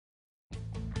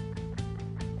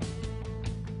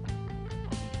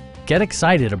Get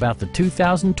excited about the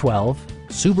 2012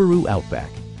 Subaru Outback.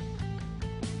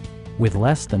 With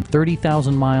less than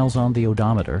 30,000 miles on the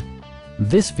odometer,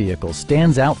 this vehicle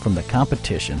stands out from the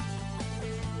competition.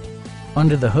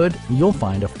 Under the hood, you'll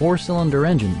find a 4-cylinder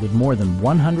engine with more than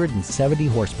 170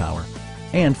 horsepower.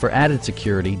 And for added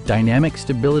security, dynamic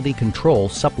stability control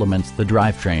supplements the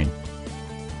drivetrain.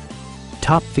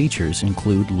 Top features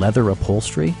include leather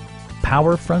upholstery,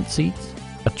 power front seats,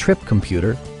 a trip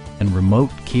computer, and remote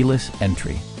keyless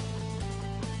entry.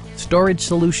 Storage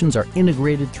solutions are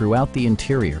integrated throughout the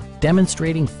interior,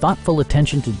 demonstrating thoughtful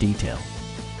attention to detail.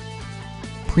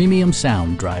 Premium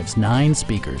sound drives 9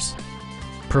 speakers,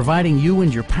 providing you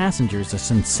and your passengers a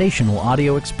sensational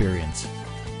audio experience.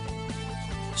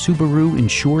 Subaru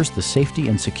ensures the safety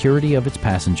and security of its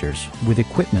passengers with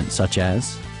equipment such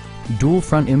as dual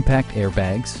front impact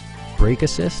airbags, brake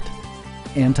assist,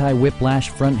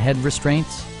 anti-whiplash front head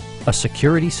restraints, a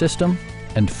security system,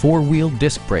 and 4-wheel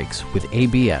disc brakes with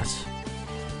ABS.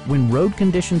 When road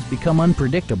conditions become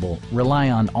unpredictable,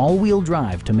 rely on all-wheel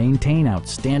drive to maintain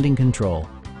outstanding control.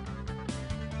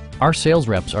 Our sales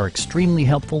reps are extremely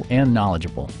helpful and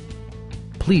knowledgeable.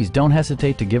 Please don't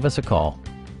hesitate to give us a call.